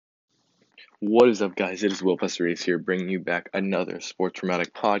What is up, guys? It is Will Pastorius here, bringing you back another Sports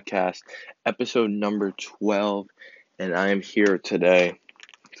Dramatic podcast, episode number 12. And I am here today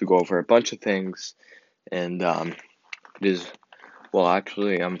to go over a bunch of things. And it is, well,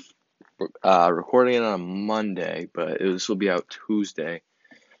 actually, I'm recording it on a Monday, but this will be out Tuesday.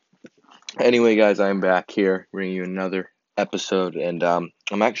 Anyway, guys, I'm back here bringing you another episode. And I'm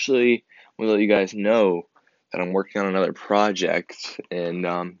actually going to let you guys know that I'm working on another project. And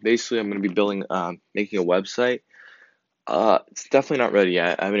basically, I'm going to be making a website. It's definitely not ready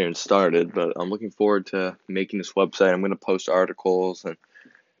yet. I haven't even started, but I'm looking forward to making this website. I'm going to post articles and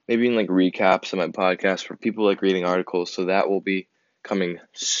maybe even like recaps of my podcast for people like reading articles. So that will be coming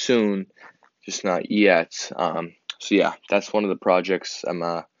soon, just not yet. So yeah, that's one of the projects I'm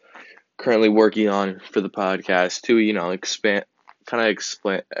currently working on for the podcast to,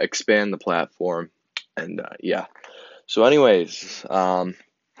 expand the platform. And yeah. So anyways, it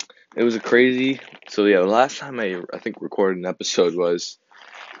was a crazy. So yeah, the last time I think recorded an episode was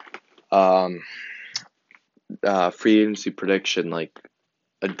free agency prediction, like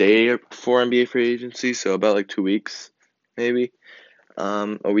a day before NBA free agency, so about like 2 weeks, maybe,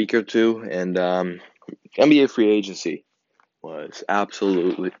 a week or two, and NBA free agency was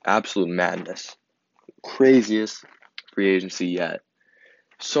absolute madness, craziest free agency yet.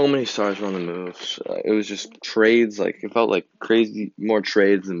 So many stars were on the move. It was just trades, like it felt like crazy, more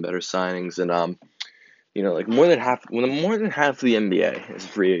trades and better signings, and like more than half of the NBA is a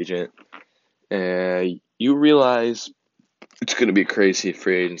free agent, you realize it's going to be a crazy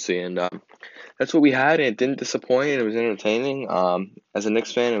free agency, and that's what we had, and it didn't disappoint. It was entertaining. As a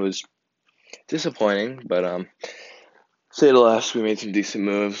Knicks fan, it was disappointing, but say the last, we made some decent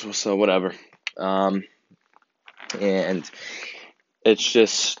moves, so whatever. And it's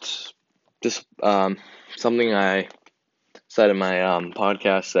just something I said in my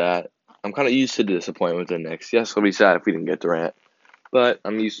podcast that I'm kind of used to disappointment with the Knicks. Yes, I'll be sad if we didn't get Durant, but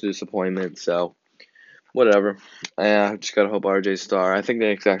I'm used to disappointment, so whatever. I just gotta hope RJ's star. I think the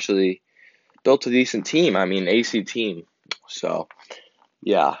Knicks actually built a decent team. I mean, AC team. So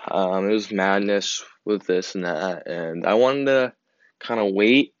yeah, it was madness with this and that, and I wanted to kind of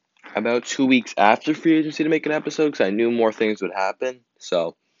wait about 2 weeks after free agency to make an episode because I knew more things would happen.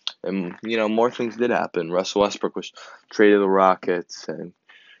 So, and more things did happen. Russell Westbrook was traded to the Rockets, and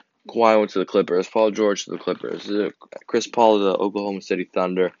Kawhi went to the Clippers. Paul George to the Clippers. Chris Paul to the Oklahoma City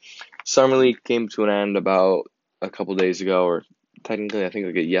Thunder. Summer League came to an end about a couple days ago, or technically I think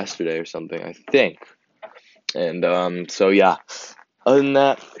like yesterday or something. I think. And so yeah. Other than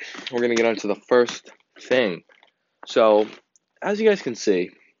that, we're going to get on to the first thing. So, as you guys can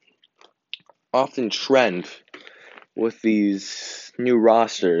see, often trend with these new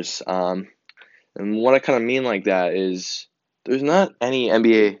rosters. And what I kind of mean like that is there's not any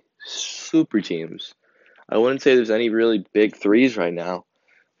NBA super teams. I wouldn't say there's any really big threes right now.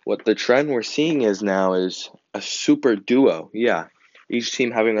 What the trend we're seeing is now is a super duo. Yeah, each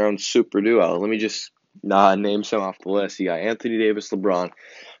team having their own super duo. Let me just name some off the list. You got Anthony Davis, LeBron,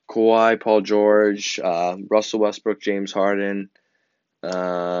 Kawhi, Paul George, Russell Westbrook, James Harden.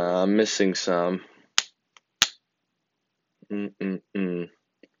 I'm missing some. I mean,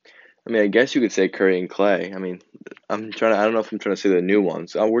 I guess you could say Curry and Clay. I mean, I don't know if I'm trying to say the new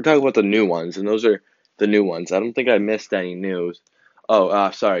ones. We're talking about the new ones, and those are the new ones. I don't think I missed any news. Oh,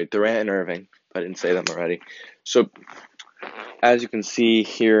 sorry, Durant and Irving. If I didn't say them already. So, as you can see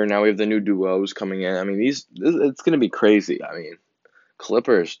here, now we have the new duos coming in. I mean, it's going to be crazy. I mean,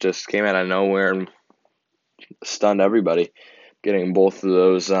 Clippers just came out of nowhere and stunned everybody, getting both of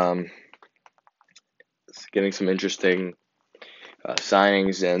those, getting some interesting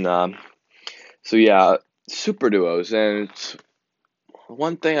signings, and so yeah, super duos. And it's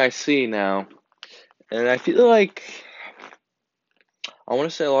one thing I see now, and I feel like I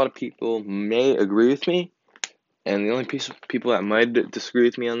want to say a lot of people may agree with me, and the only people that might disagree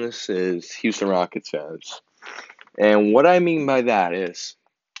with me on this is Houston Rockets fans. And what I mean by that is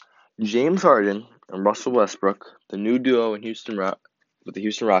James Harden and Russell Westbrook, the new duo in with the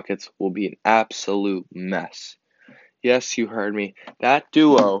Houston Rockets, will be an absolute mess. Yes, you heard me. That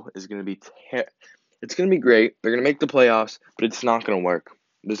duo is going to be it's going to be great. They're going to make the playoffs, but it's not going to work.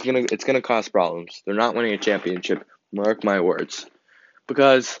 It's going to cause problems. They're not winning a championship. Mark my words.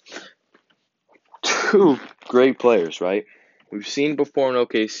 Because two great players, right? We've seen before in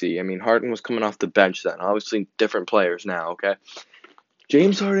OKC. I mean, Harden was coming off the bench then. Obviously, different players now, okay?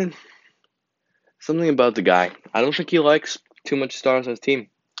 James Harden, something about the guy. I don't think he likes too much stars on his team.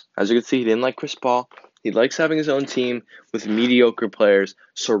 As you can see, he didn't like Chris Paul. He likes having his own team with mediocre players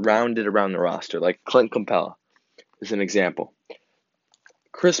surrounded around the roster, like Clint Capella is an example.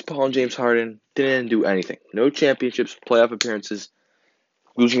 Chris Paul and James Harden didn't do anything. No championships, playoff appearances,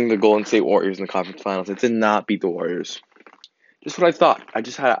 losing the Golden State Warriors in the conference finals. It did not beat the Warriors. Just what I thought.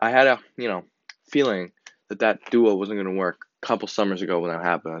 I had a feeling that duo wasn't going to work a couple summers ago when that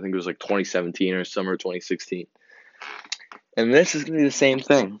happened. I think it was like 2017 or summer 2016. And this is going to be the same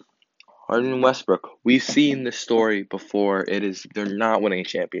thing. Harden and Westbrook. We've seen this story before. They're not winning a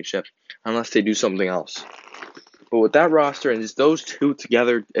championship unless they do something else. But with that roster and just those two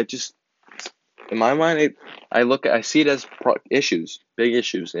together, it just, in my mind, I see it as issues, big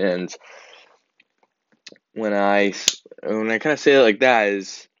issues. And when I kind of say it like that,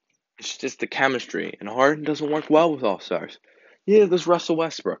 it's just the chemistry. And Harden doesn't work well with All-Stars. Yeah, there's Russell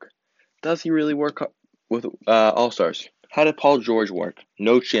Westbrook. Does he really work with All-Stars? How did Paul George work?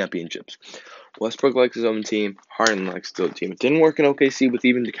 No championships. Westbrook likes his own team. Harden likes his own team. It didn't work in OKC with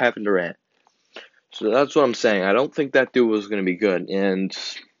even Kevin Durant. So that's what I'm saying. I don't think that duo was going to be good. And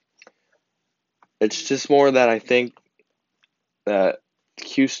it's just more that I think that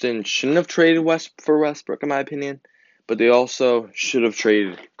Houston shouldn't have traded for Westbrook, in my opinion. But they also should have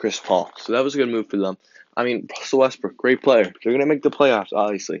traded Chris Paul. So that was a good move for them. I mean, Russell Westbrook, great player. They're going to make the playoffs,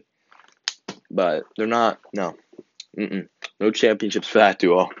 obviously. But they're not. No. No championships for that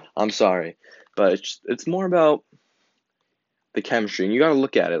duo. I'm sorry. But it's more about the chemistry. And you got to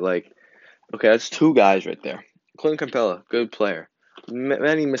look at it like, okay, that's two guys right there. Clint Capella, good player.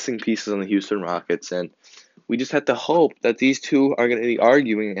 Many missing pieces on the Houston Rockets. And we just have to hope that these two are going to be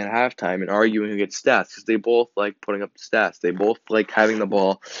arguing at halftime and arguing who gets stats because they both like putting up stats. They both like having the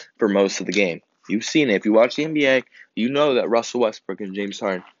ball for most of the game. You've seen it. If you watch the NBA, you know that Russell Westbrook and James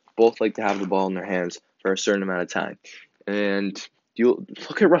Harden both like to have the ball in their hands for a certain amount of time. And you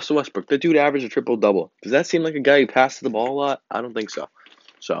look at Russell Westbrook. The dude averaged a triple-double. Does that seem like a guy who passes the ball a lot? I don't think so.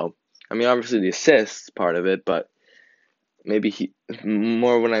 So, I mean, obviously the assists part of it, but maybe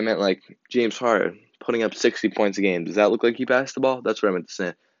more when I meant like James Harden putting up 60 points a game. Does that look like he passed the ball? That's what I meant to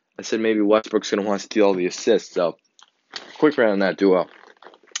say. I said maybe Westbrook's going to want to steal all the assists. So, quick round on that duo.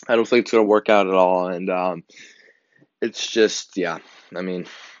 I don't think it's going to work out at all. And it's just, yeah. I mean,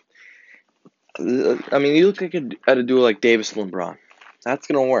 you look at a duo like Davis and LeBron. That's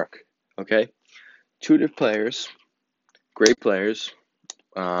going to work, okay? Two different players, great players.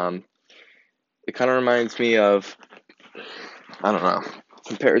 It kind of reminds me of, I don't know,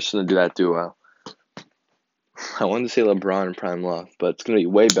 comparison to that duo. I wanted to say LeBron and Prime Love, but it's going to be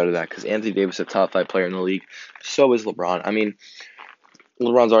way better than that because Anthony Davis is a top 5 player in the league. So is LeBron. I mean,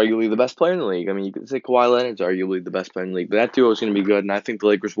 LeBron's arguably the best player in the league. I mean, you could say Kawhi Leonard's arguably the best player in the league, but that duo is going to be good, and I think the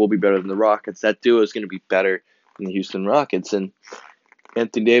Lakers will be better than the Rockets. That duo is going to be better than the Houston Rockets, and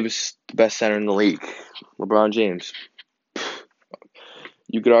Anthony Davis, the best center in the league. LeBron James.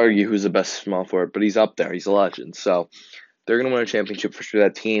 You could argue who's the best small forward, but he's up there. He's a legend. So they're going to win a championship for sure,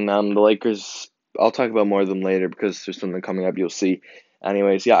 that team. The Lakers, I'll talk about more of them later because there's something coming up you'll see.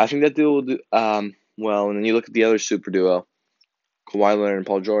 Anyways, yeah, I think that duo will do well. And then you look at the other super duo, Kawhi Leonard and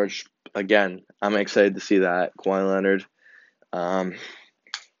Paul George. Again, I'm excited to see that. Kawhi Leonard,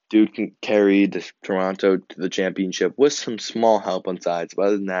 dude can carry Toronto to the championship with some small help on sides. But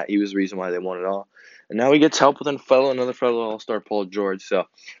other than that, he was the reason why they won it all. And now he gets help with another fellow all-star, Paul George. So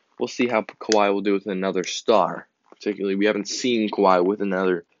we'll see how Kawhi will do with another star. Particularly, we haven't seen Kawhi with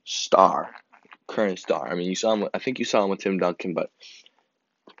another star, current star. I mean, you saw him. I think you saw him with Tim Duncan, but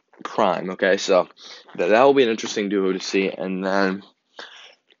prime. Okay, so that will be an interesting duo to see. And then,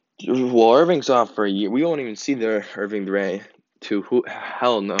 well, Irving's off for a year. We won't even see the Irving Durant to who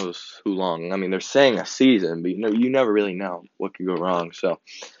hell knows who long. I mean, they're saying a season, but you never really know what could go wrong. So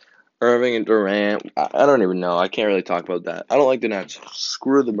Irving and Durant, I don't even know. I can't really talk about that. I don't like the Nets.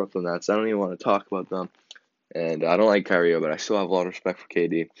 Screw the Brooklyn Nets. I don't even want to talk about them. And I don't like Kyrie, but I still have a lot of respect for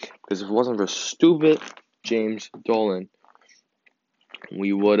KD. Because if it wasn't for stupid James Dolan,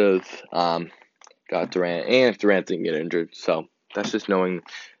 we would have got Durant. And if Durant didn't get injured. So that's just knowing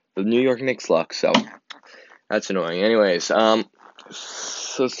the New York Knicks luck. So that's annoying. Anyways, so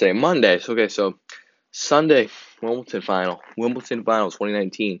let's say Monday. So Sunday, Wimbledon Finals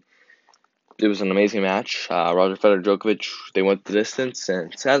 2019. It was an amazing match. Roger Federer, Djokovic, they went the distance.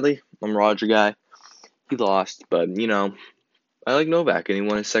 And sadly, I'm a Roger guy. He lost, but, I like Novak, and he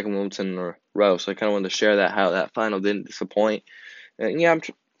won his second Wimbledon in a row, so I kind of wanted to share how that final didn't disappoint. And, yeah, I'm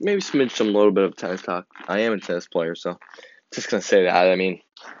maybe smidge some little bit of tennis talk. I am a tennis player, so just going to say that. I mean, it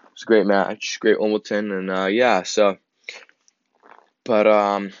was a great match, great Wimbledon, and, yeah, so.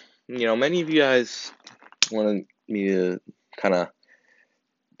 But, many of you guys wanted me to kind of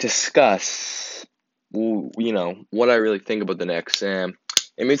discuss, what I really think about the Knicks, and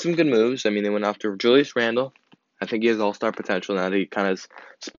they made some good moves. I mean, they went after Julius Randle, I think he has all-star potential now that he kind of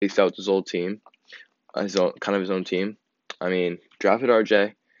spaced out his old team, his own team. I mean, drafted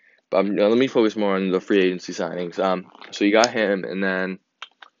RJ, but let me focus more on the free agency signings. So you got him, and then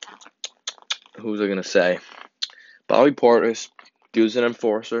who was I gonna say? Bobby Portis, dude's an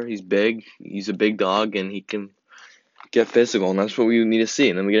enforcer. He's big. He's a big dog, and he can get physical, and that's what we need to see.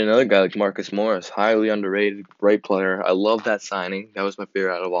 And then we get another guy like Marcus Morris, highly underrated, great player. I love that signing. That was my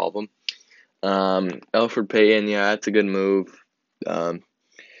favorite out of all of them. Elfrid Payton, yeah, that's a good move.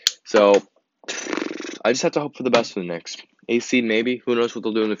 So I just have to hope for the best for the Knicks. A seed maybe. Who knows what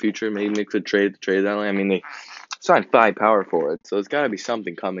they'll do in the future? Maybe Knicks could trade that. I mean, they signed 5 power for it, so it's got to be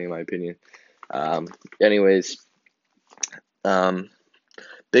something coming, in my opinion. Anyways,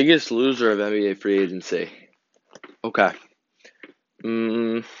 biggest loser of NBA free agency. Okay.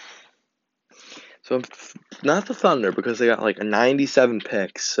 So not the Thunder because they got like a 97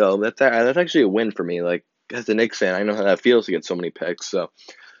 picks. So that's actually a win for me. Like as a Knicks fan, I know how that feels to get so many picks. So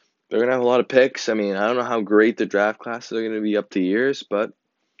they're gonna have a lot of picks. I mean, I don't know how great the draft classes are gonna be up to years, but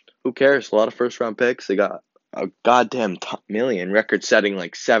who cares? A lot of first round picks. They got a goddamn million record-setting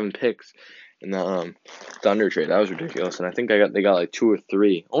like 7 picks in the Thunder trade. That was ridiculous. And I think they got like 2 or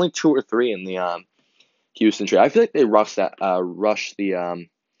 3, only 2 or 3 in the Houston trade. I feel like they rushed the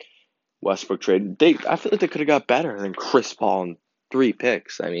Westbrook trade. I feel like they could have got better than Chris Paul and 3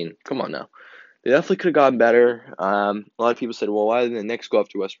 picks. I mean, come on now. They definitely could have gotten better. A lot of people said, well, why didn't the Knicks go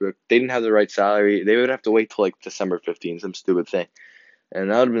after Westbrook? They didn't have the right salary. They would have to wait till like December 15th, some stupid thing. And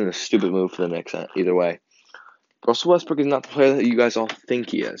that would have been a stupid move for the Knicks either way. Russell Westbrook is not the player that you guys all think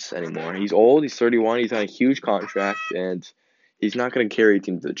he is anymore. He's old. He's 31. He's on a huge contract. And he's not going to carry a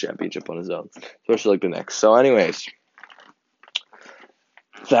team to the championship on his own, especially like the Knicks. So anyways,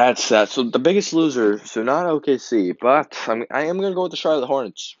 that's that. So the biggest loser, so not OKC, but I am going to go with the Charlotte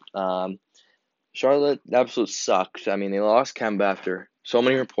Hornets. Charlotte absolutely sucks. I mean, they lost Kemba after so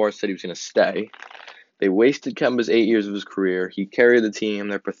many reports that he was going to stay. They wasted Kemba's 8 years of his career. He carried the team.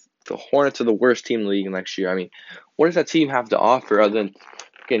 The Hornets are the worst team in the league next year. I mean, what does that team have to offer other than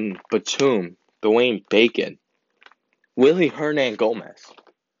fucking Batum, Dwayne Bacon, Willie Hernangomez?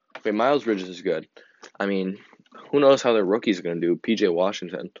 Okay, Miles Bridges is good. I mean, who knows how their rookies are going to do? PJ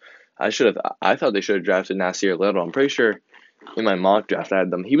Washington. I thought they should have drafted Nasir Little. I'm pretty sure in my mock draft I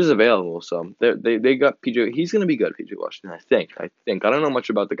had them. He was available, so they got PJ. He's going to be good, PJ Washington. I think. I don't know much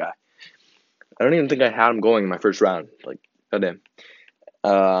about the guy. I don't even think I had him going in my first round. Like, goddamn.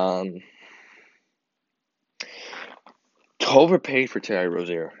 Overpaid for Terry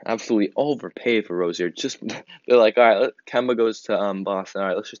Rozier. Absolutely overpaid for Rozier. Just they're like, all right, Kemba goes to Boston. All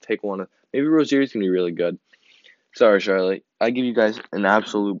right, let's just take one. Maybe Rozier's gonna be really good. Sorry, Charlotte. I give you guys an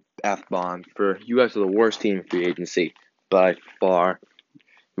absolute F-bomb for you guys are the worst team in free agency by far.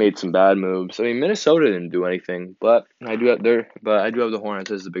 Made some bad moves. I mean, Minnesota didn't do anything, but I do have the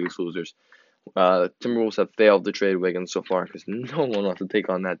Hornets as the biggest losers. Timberwolves have failed to trade Wiggins so far because no one wants to take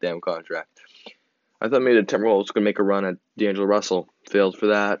on that damn contract. I thought maybe the Timberwolves could make a run at D'Angelo Russell. Failed for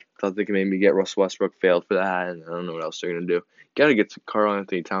that. Thought they could maybe get Russell Westbrook. Failed for that. And I don't know what else they're going to do. Got to get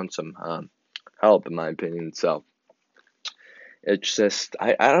Karl-Anthony Towns some help, in my opinion. So, it's just,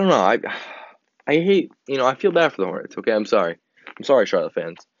 I don't know. I hate, I feel bad for the Hornets, okay? I'm sorry. I'm sorry, Charlotte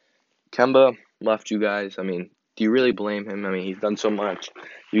fans. Kemba left you guys. I mean, do you really blame him? I mean, he's done so much.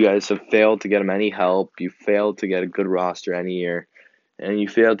 You guys have failed to get him any help. You failed to get a good roster any year. And you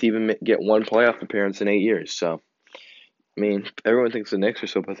failed to even get one playoff appearance in 8 years. So, I mean, everyone thinks the Knicks are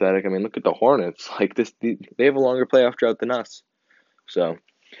so pathetic. I mean, look at the Hornets. Like they have a longer playoff drought than us. So,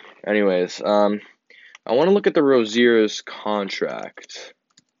 anyways, I want to look at the Rozier's contract.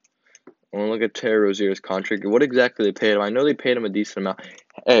 I want to look at Terry Rozier's contract. What exactly they paid him? I know they paid him a decent amount.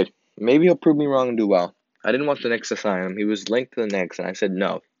 Hey, maybe he'll prove me wrong and do well. I didn't want the Knicks to sign him. He was linked to the Knicks, and I said,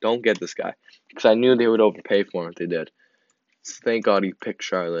 no, don't get this guy. Because I knew they would overpay for him if they did. Thank God he picked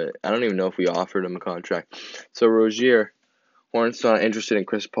Charlotte. I don't even know if we offered him a contract. So Rozier, Hornets not interested in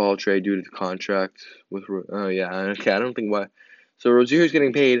Chris Paul trade due to the contract with. Oh yeah, okay. I don't think why. So Rozier is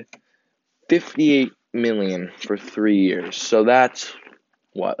getting paid $58 million for 3 years. So that's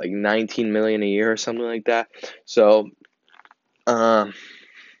what, like $19 million a year or something like that. So, yeah,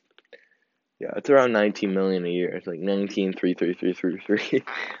 it's around $19 million a year. It's like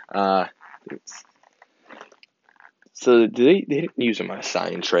 19,33333. So they didn't use him on a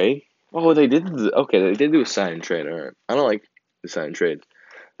sign and trade? Oh, they did. Okay, they did do a sign and trade. All right, I don't like the sign and trade.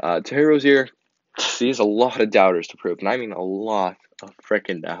 Terry Rozier, he has a lot of doubters to prove, and I mean a lot of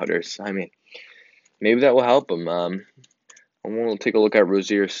freaking doubters. I mean, maybe that will help him. I want to take a look at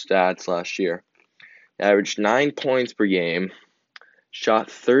Rozier's stats last year. He averaged 9 points per game, shot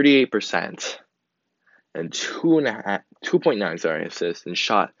 38%, and 2.9 assists, and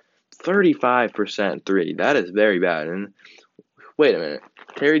shot 35% three. That is very bad. And wait a minute,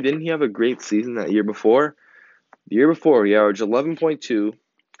 Terry, didn't he have a great season that year before? The year before, he averaged 11.2.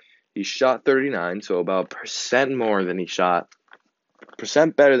 He shot 39, so about percent more than he shot,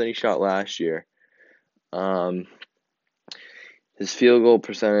 percent better than he shot last year. His field goal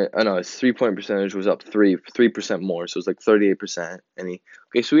percentage, his 3-point percentage was up 3% more, so it was like 38%.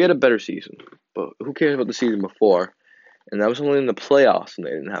 So he had a better season, but who cares about the season before? And that was only in the playoffs, and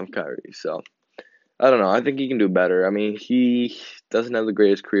they didn't have Kyrie. So I don't know. I think he can do better. I mean, he doesn't have the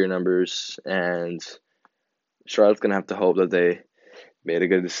greatest career numbers, and Charlotte's gonna have to hope that they made a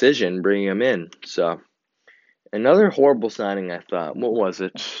good decision bringing him in. So another horrible signing, I thought. What was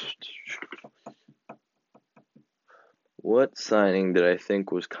it? What signing did I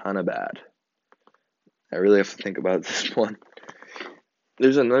think was kind of bad? I really have to think about this one.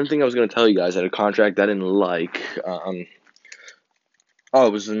 There's another thing I was going to tell you guys. I had a contract I didn't like. It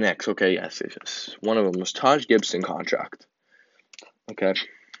was the Knicks. Okay, yes. One of them was Taj Gibson contract. Okay,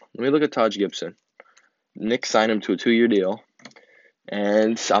 let me look at Taj Gibson. Knicks signed him to a 2-year deal.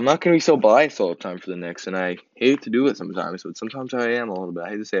 And I'm not going to be so biased all the time for the Knicks, and I hate to do it sometimes, but sometimes I am a little bit. I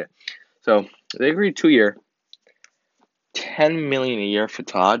hate to say it. So they agreed 2-year, $10 million a year for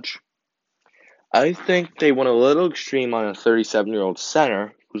Taj. I think they went a little extreme on a 37-year-old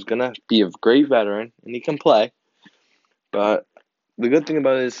center who's going to be a great veteran, and he can play. But the good thing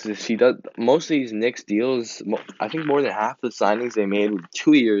about it is he does most of these Knicks deals. I think more than half the signings they made were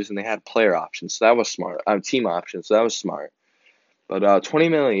 2 years, and they had player options, so that was smart. Team options, so that was smart. But $20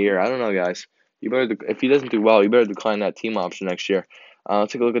 million a year, I don't know, guys. If he doesn't do well, you better decline that team option next year.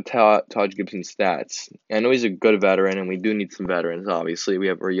 Let's take a look at Taj Gibson's stats. I know he's a good veteran, and we do need some veterans. Obviously,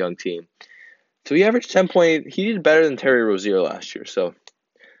 we're a young team. So he averaged 10.8. He did better than Terry Rozier last year, so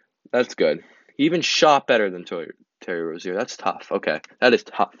that's good. He even shot better than Terry Rozier. That's tough. Okay, that is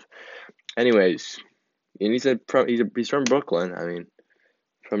tough. Anyways, and he's from Brooklyn. I mean,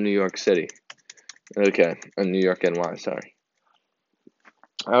 from New York City. Okay, New York NY. Sorry.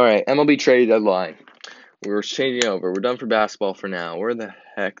 All right, MLB trade deadline. We're changing over. We're done for basketball for now. Where the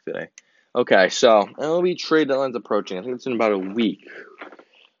heck did I? Okay, so MLB trade deadline's approaching. I think it's in about a week.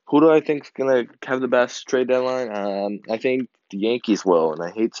 Who do I think is going to have the best trade deadline? I think the Yankees will, and I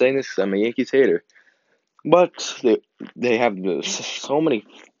hate saying this because I'm a Yankees hater. But they have so many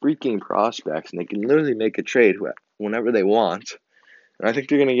freaking prospects, and they can literally make a trade whenever they want. And I think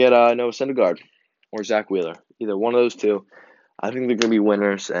they're going to get Noah Syndergaard or Zach Wheeler. Either one of those two. I think they're going to be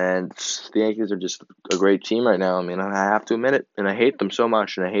winners, and the Yankees are just a great team right now. I mean, I have to admit it, and I hate them so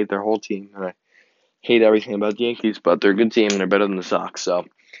much, and I hate their whole team, and I hate everything about the Yankees, but they're a good team, and they're better than the Sox, so...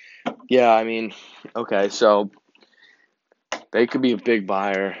 Yeah, I mean, okay, so they could be a big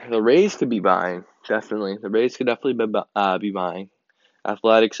buyer. The Rays could be buying, definitely. The Rays could definitely be buying.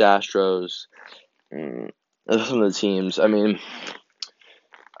 Athletics, Astros, those are some of the teams. I mean,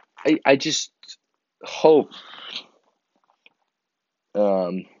 I just hope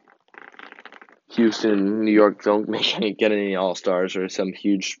Houston, New York don't get any All-Stars or some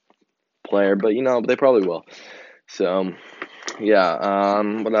huge player, but they probably will. So, yeah,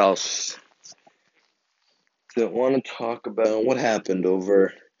 what else? I want to talk about what happened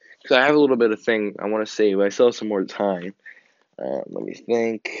over, because I have a little bit of thing I want to say, but I still have some more time. Let me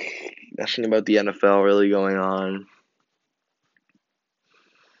think. Nothing about the NFL really going on.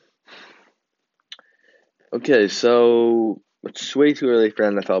 Okay, so it's way too early for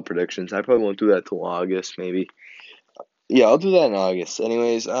NFL predictions. I probably won't do that till August, maybe. Yeah, I'll do that in August.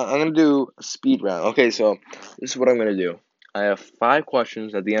 Anyways, I'm going to do a speed round. Okay, so this is what I'm going to do. I have 5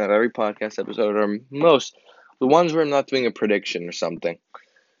 questions at the end of every podcast episode, or the ones where I'm not doing a prediction or something.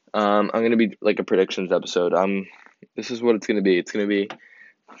 I'm going to be like a predictions episode. This is what it's going to be. It's going to be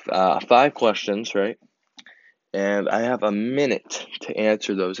 5 questions, right? And I have a minute to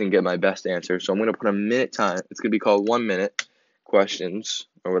answer those and get my best answer. So I'm going to put a minute time. It's going to be called 1 minute questions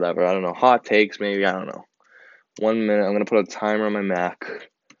or whatever. I don't know. Hot takes, maybe. I don't know. 1 minute. I'm going to put a timer on my Mac.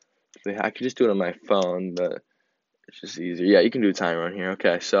 I could just do it on my phone, but it's just easier. Yeah, you can do a timer on here.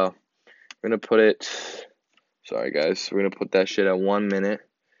 Okay, so we're going to put it. Sorry, guys. We're going to put that shit at 1 minute.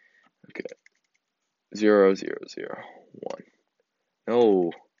 Okay. 0, 0, 0, 1.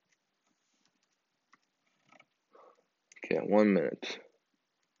 No. Okay, 1 minute.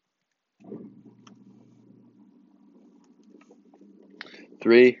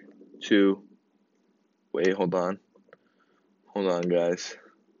 3, 2. Wait, hold on. Hold on, guys.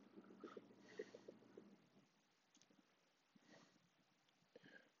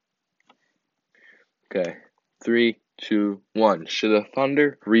 Okay. 3, 2, 1. Should the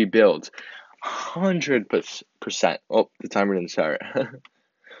Thunder rebuild? 100%. Oh, the timer didn't start.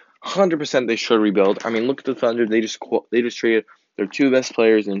 100% they should rebuild. I mean, look at the Thunder. They just traded their two best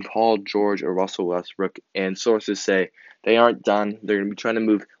players in Paul George or Russell Westbrook, and sources say they aren't done. They're going to be trying to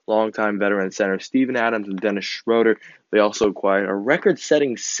move longtime veteran center Steven Adams and Dennis Schroeder. They also acquired a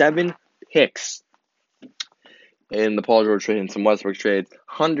record-setting 7 picks in the Paul George trade and some Westbrook trades.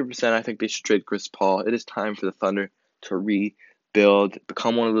 100%, I think they should trade Chris Paul. It is time for the Thunder to rebuild,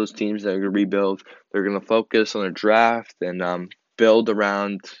 become one of those teams that are going to rebuild. They're going to focus on their draft and build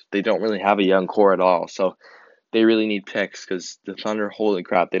around. They don't really have a young core at all, so they really need picks because the Thunder, holy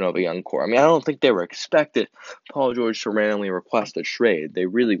crap, they don't have a young core. I mean, I don't think they were expected Paul George to randomly request a trade. They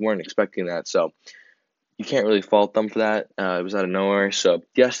really weren't expecting that, so you can't really fault them for that. It was out of nowhere. So,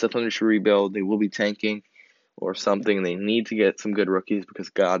 yes, the Thunder should rebuild. They will be tanking or something. They need to get some good rookies because,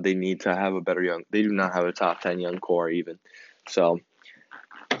 God, they need to have a better young. They do not have a top 10 young core even. So,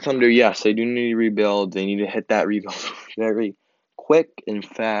 Thunder, yes, they do need to rebuild. They need to hit that rebuild very quick and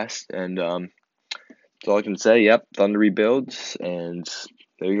fast. And that's all I can say. Yep, Thunder rebuilds. And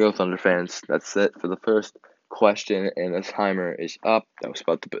there you go, Thunder fans. That's it for the first question. And the timer is up. That was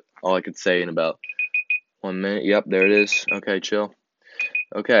about to be all I could say in about 1 minute. Yep, there it is. Okay, chill.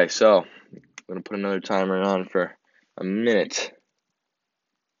 Okay, so I'm going to put another timer on for a minute.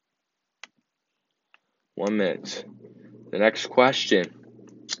 1 minute. The next question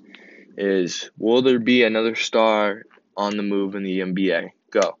is, will there be another star on the move in the NBA?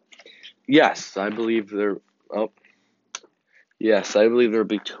 Go. Yes, I believe there will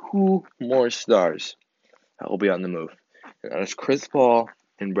be 2 more stars that will be on the move. And that is Chris Paul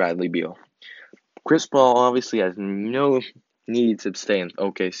and Bradley Beal. Chris Paul obviously has no need to stay in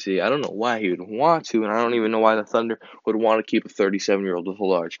OKC. I don't know why he would want to, and I don't even know why the Thunder would want to keep a 37-year-old with a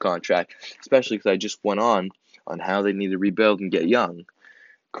large contract, especially because I just went on how they need to rebuild and get young.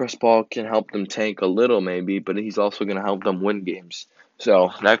 Chris Paul can help them tank a little maybe, but he's also going to help them win games.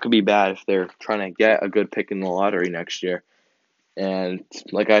 So that could be bad if they're trying to get a good pick in the lottery next year. And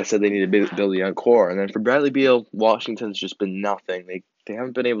like I said, they need to build a young core. And then for Bradley Beal, Washington's just been nothing. They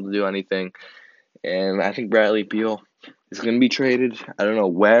haven't been able to do anything. And I think Bradley Beal is going to be traded. I don't know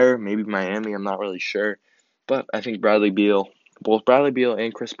where. Maybe Miami. I'm not really sure. But I think both Bradley Beal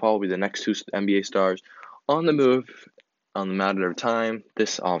and Chris Paul will be the next 2 NBA stars on the move on the matter of time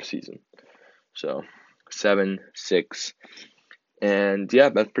this offseason. So 7, 6. And yeah,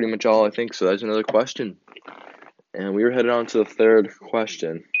 that's pretty much all I think. So that's another question. And we were headed on to the third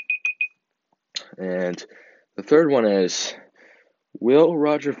question. And the third one is, will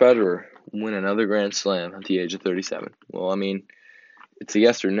Roger Federer win another Grand Slam at the age of 37? Well, I mean, it's a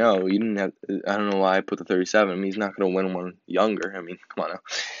yes or no. I don't know why I put the 37. I mean, he's not going to win one younger. I mean, come on now.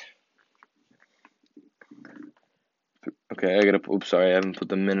 Okay, I haven't put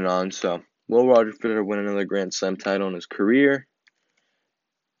the minute on. So, will Roger Federer win another Grand Slam title in his career?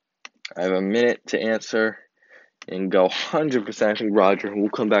 I have a minute to answer and go 100%. I think Roger will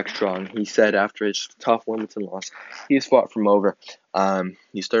come back strong. He said after his tough Wimbledon loss, he's fought from over.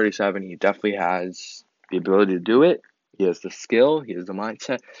 He's 37. He definitely has the ability to do it. He has the skill. He has the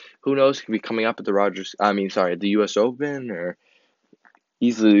mindset. Who knows? He could be coming up at the U.S. Open or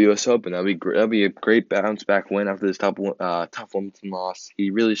easily the U.S. Open. That'd be a great bounce back win after this tough Wimbledon loss. He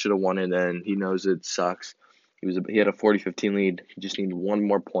really should have won it, and he knows it sucks. He had a 40-15 lead. He just needed one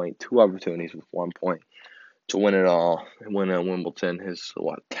more point, 2 opportunities with 1 point to win it all. Win at Wimbledon, his 9th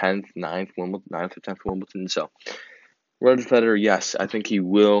or 10th Wimbledon. So Roger Federer, yes, I think he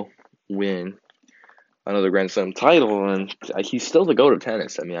will win another Grand Slam title, and he's still the GOAT of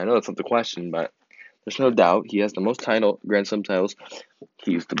tennis. I mean, I know that's not the question, but there's no doubt he has the most Grand Slam titles.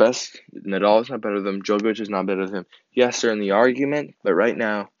 He's the best. Nadal is not better than him. Djokovic is not better than him. Yes, they're in the argument, but right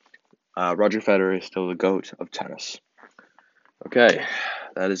now, Roger Federer is still the GOAT of tennis. Okay,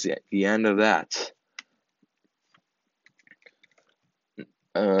 that is the end of that.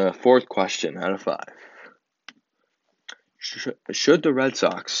 Fourth question out of 5. Should the Red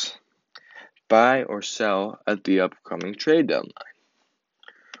Sox buy or sell at the upcoming trade deadline?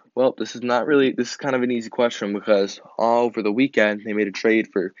 Well, this is kind of an easy question because all over the weekend they made a trade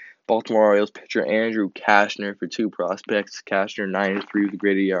for Baltimore Orioles pitcher Andrew Cashner for 2 prospects. Cashner 9.3 with a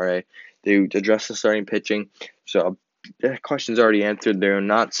great ERA. They addressed the starting pitching. So that question's already answered. They're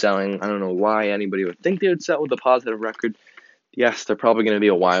not selling. I don't know why anybody would think they would sell with a positive record. Yes, they're probably going to be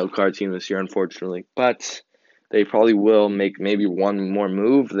a wild card team this year, unfortunately, but they probably will make maybe one more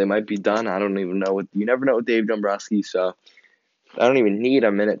move. They might be done. I don't even know. You never know with Dave Dombrowski, so I don't even need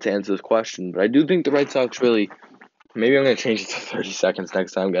a minute to answer this question. But I do think the Red Sox maybe I'm going to change it to 30 seconds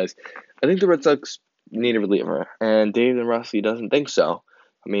next time, guys. I think the Red Sox need a reliever, and Dave Dombrowski doesn't think so.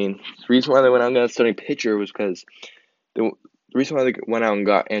 I mean, the reason why they went out and got a starting pitcher was because the reason why they went out and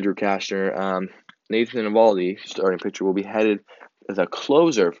got Andrew Cashner, Nathan Eovaldi, starting pitcher, will be headed as a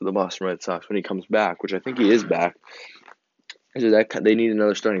closer for the Boston Red Sox when he comes back, which I think he is back. So they need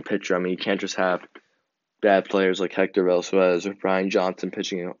another starting pitcher. I mean, you can't just have bad players like Hector Velasquez or Brian Johnson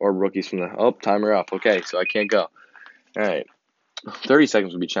pitching, or rookies from the timer up. Okay, so I can't go. All right, 30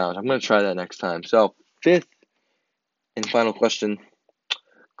 seconds would be challenged. I'm gonna try that next time. So 5th and final question: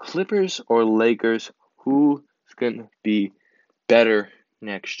 Clippers or Lakers? Who's gonna be better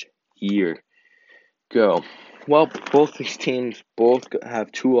next year? Go. Well, both these teams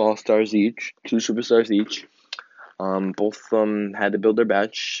have 2 All-Stars each, 2 superstars each. Both of them had to build their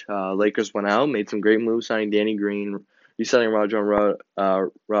bench. Lakers went out, made some great moves, signing Danny Green, re-signing Rajon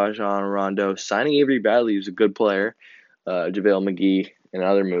Rondo, signing Avery Bradley, who's a good player, JaVale McGee, and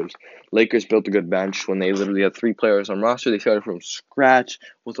other moves. Lakers built a good bench when they literally had 3 players on roster. They started from scratch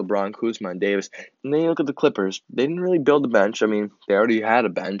with LeBron, Kuzma, and Davis. And then you look at the Clippers. They didn't really build a bench. I mean, they already had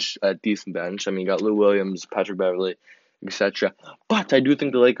a decent bench. I mean, you got Lou Williams, Patrick Beverley, etc. But I do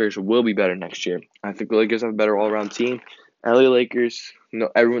think the Lakers will be better next year. I think the Lakers have a better all-around team. LA Lakers,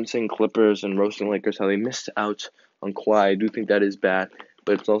 everyone's saying Clippers and roasting Lakers, how they missed out on Kawhi. I do think that is bad,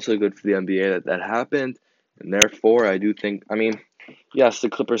 but it's also good for the NBA that happened. And therefore, I do think, yes, the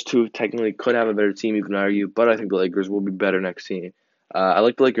Clippers too technically could have a better team, you can argue, but I think the Lakers will be better next season. I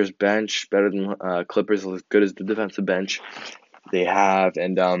like the Lakers bench better than Clippers, as good as the defensive bench they have.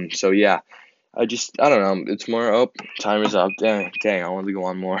 And so yeah, I don't know. It's more, time is up. Dang, I wanted to go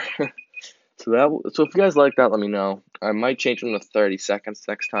on more. So if you guys like that, let me know. I might change them to 30 seconds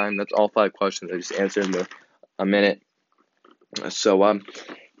next time. That's all 5 questions. I just answered in a minute. So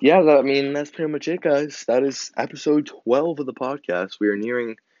yeah, that's pretty much it, guys. That is episode 12 of the podcast. We are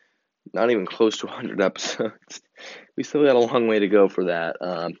nearing not even close to 100 episodes. We still got a long way to go for that.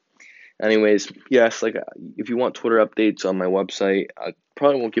 Anyways, yes, if you want Twitter updates on my website, I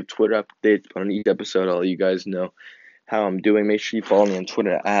probably won't give Twitter updates, but on each episode, I'll let you guys know how I'm doing. Make sure you follow me on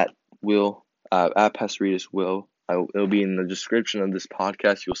Twitter at Pastoritas Will. It'll be in the description of this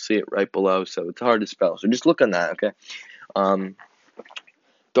podcast. You'll see it right below, so it's hard to spell. So just look on that, okay?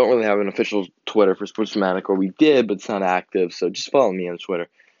 Don't really have an official Twitter for Sportsmatic, or we did, but it's not active, so just follow me on Twitter.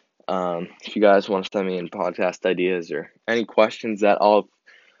 If you guys want to send me in podcast ideas or any questions that I'll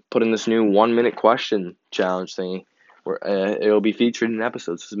put in this new 1-minute question challenge thingy, where it'll be featured in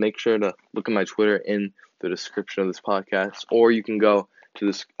episodes. So make sure to look at my Twitter in the description of this podcast, or you can go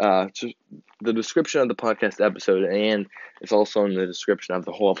to the description of the podcast episode, and it's also in the description of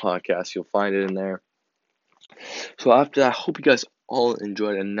the whole podcast. You'll find it in there. So after that, I hope you guys all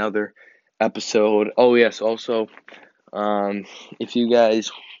enjoyed another episode. Oh yes, also, if you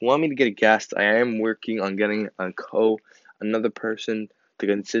guys want me to get a guest, I am working on getting another person to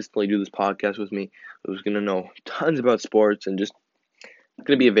consistently do this podcast with me, who's gonna know tons about sports and just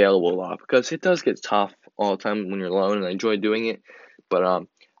gonna be available a lot, because it does get tough all the time when you're alone, and I enjoy doing it. But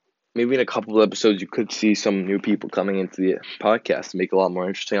maybe in a couple of episodes you could see some new people coming into the podcast to make it a lot more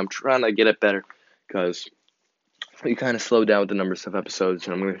interesting. I'm trying to get it better, because we kind of slowed down with the numbers of episodes,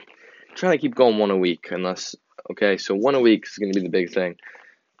 and I'm going to try to keep going 1 a week, so 1 a week is going to be the big thing.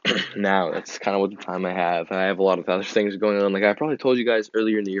 Now, that's kind of what the time I have. I have a lot of other things going on. Like I probably told you guys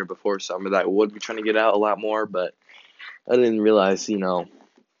earlier in the year before summer that I would be trying to get out a lot more, but I didn't realize, kind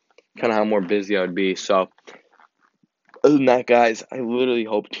of how more busy I would be. So, other than that, guys, I literally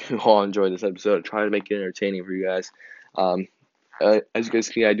hope you all enjoyed this episode. I try to make it entertaining for you guys. As you guys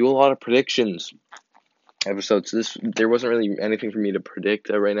see, I do a lot of predictions episodes. So there wasn't really anything for me to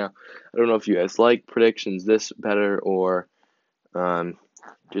predict right now. I don't know if you guys like predictions this better, or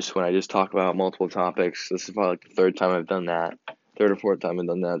just when I just talk about multiple topics. This is probably the 3rd time I've done that, 3rd or 4th time I've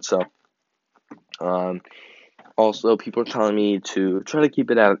done that. So also, people are telling me to try to keep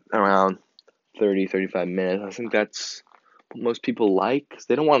it at around 30-35 minutes. I think that's what most people like, because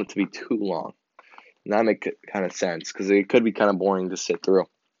they don't want it to be too long. And that makes kind of sense, because it could be kind of boring to sit through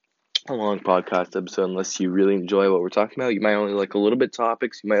a long podcast episode unless you really enjoy what we're talking about. You might only like a little bit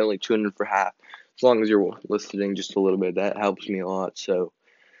topics. You might only tune in for half. As long as you're listening just a little bit, that helps me a lot. So,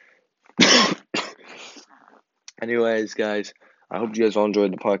 anyways, guys, I hope you guys all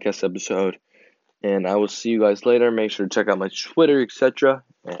enjoyed the podcast episode, and I will see you guys later. Make sure to check out my Twitter, etc.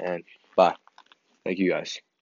 And bye. Thank you, guys.